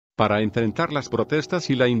Para enfrentar las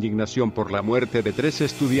protestas y la indignación por la muerte de 3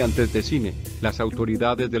 estudiantes de cine, las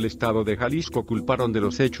autoridades del estado de Jalisco culparon de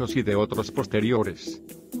los hechos y de otros posteriores,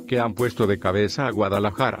 que han puesto de cabeza a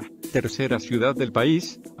Guadalajara, tercera ciudad del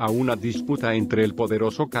país, a una disputa entre el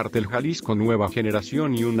poderoso Cártel Jalisco Nueva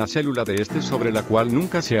Generación y una célula de este sobre la cual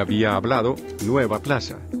nunca se había hablado, Nueva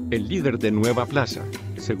Plaza. El líder de Nueva Plaza,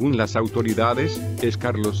 según las autoridades, es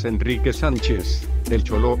Carlos Enrique Sánchez, el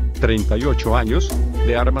Cholo, 38 años,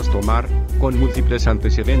 de armas tomar, con múltiples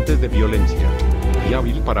antecedentes de violencia, y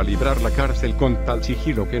hábil para librar la cárcel con tal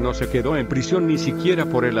sigilo que no se quedó en prisión ni siquiera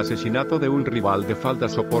por el asesinato de un rival de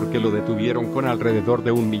faldas o porque lo detuvieron con alrededor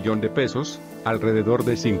de $1 millón, alrededor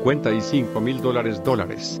de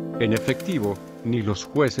 $55,000 en efectivo. Ni los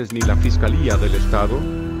jueces ni la Fiscalía del Estado,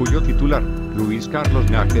 cuyo titular, Luis Carlos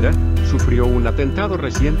Nájera, sufrió un atentado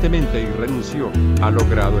recientemente y renunció, ha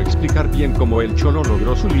logrado explicar bien cómo el Cholo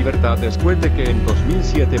logró su libertad después de que en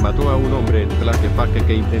 2007 mató a un hombre en Tlaquepaque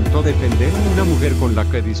que intentó defender a una mujer con la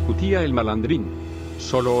que discutía el malandrín.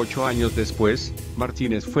 Solo 8 años después,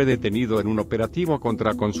 Martínez fue detenido en un operativo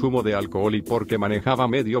contra consumo de alcohol y porque manejaba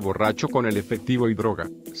medio borracho con el efectivo y droga,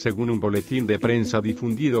 según un boletín de prensa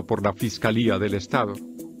difundido por la Fiscalía del Estado.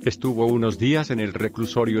 Estuvo unos días en el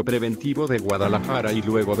reclusorio preventivo de Guadalajara y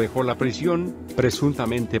luego dejó la prisión,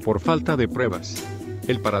 presuntamente por falta de pruebas.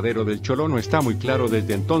 El paradero del Cholo no está muy claro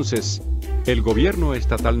desde entonces. El gobierno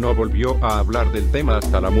estatal no volvió a hablar del tema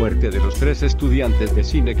hasta la muerte de los 3 estudiantes de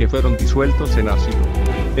cine que fueron disueltos en asilo.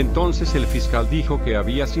 Entonces el fiscal dijo que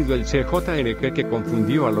había sido el CJNG que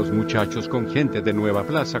confundió a los muchachos con gente de Nueva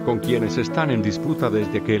Plaza con quienes están en disputa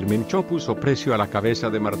desde que el Mencho puso precio a la cabeza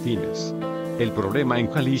de Martínez. El problema en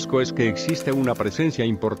Jalisco es que existe una presencia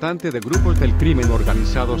importante de grupos del crimen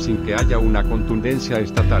organizado sin que haya una contundencia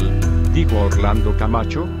estatal, dijo Orlando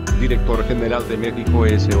Camacho, director general de México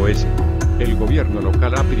SOS. El gobierno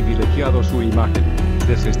local ha privilegiado su imagen,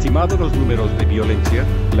 desestimado los números de violencia,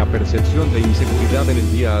 la percepción de inseguridad en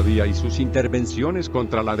el día a día y sus intervenciones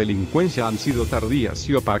contra la delincuencia han sido tardías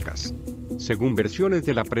y opacas. Según versiones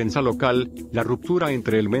de la prensa local, la ruptura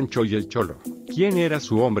entre el Mencho y el Cholo, quien era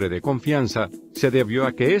su hombre de confianza, se debió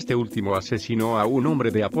a que este último asesinó a un hombre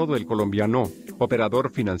de apodo El Colombiano, operador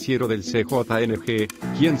financiero del CJNG,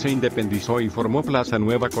 quien se independizó y formó Plaza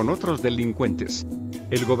Nueva con otros delincuentes.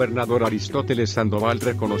 El gobernador Aristóteles Sandoval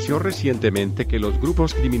reconoció recientemente que los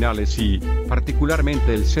grupos criminales y,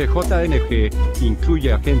 particularmente el CJNG,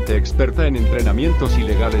 incluye a gente experta en entrenamientos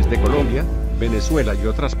ilegales de Colombia, Venezuela y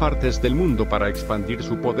otras partes del mundo para expandir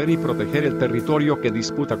su poder y proteger el territorio que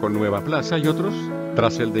disputa con Nueva Plaza y otros,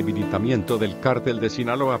 tras el debilitamiento del cártel de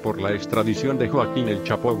Sinaloa por la extradición de Joaquín El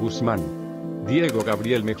Chapo Guzmán. Diego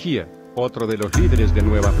Gabriel Mejía, otro de los líderes de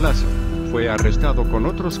Nueva Plaza, fue arrestado con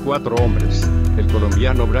otros 4 hombres, el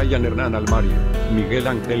colombiano Brian Hernán Almario, Miguel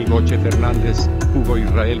Ángel Goche Fernández, Hugo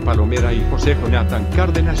Israel Palomera y José Jonathan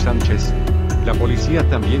Cárdenas Sánchez. La policía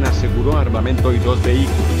también aseguró armamento y 2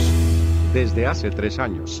 vehículos. Desde hace 3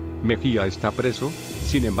 años, Mejía está preso.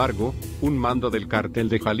 Sin embargo, un mando del cártel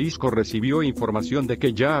de Jalisco recibió información de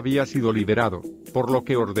que ya había sido liberado, por lo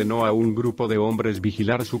que ordenó a un grupo de hombres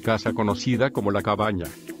vigilar su casa conocida como La Cabaña,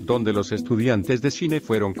 donde los estudiantes de cine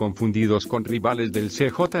fueron confundidos con rivales del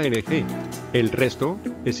CJNG. El resto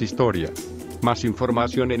es historia. Más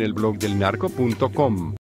información en el blog del narco.com.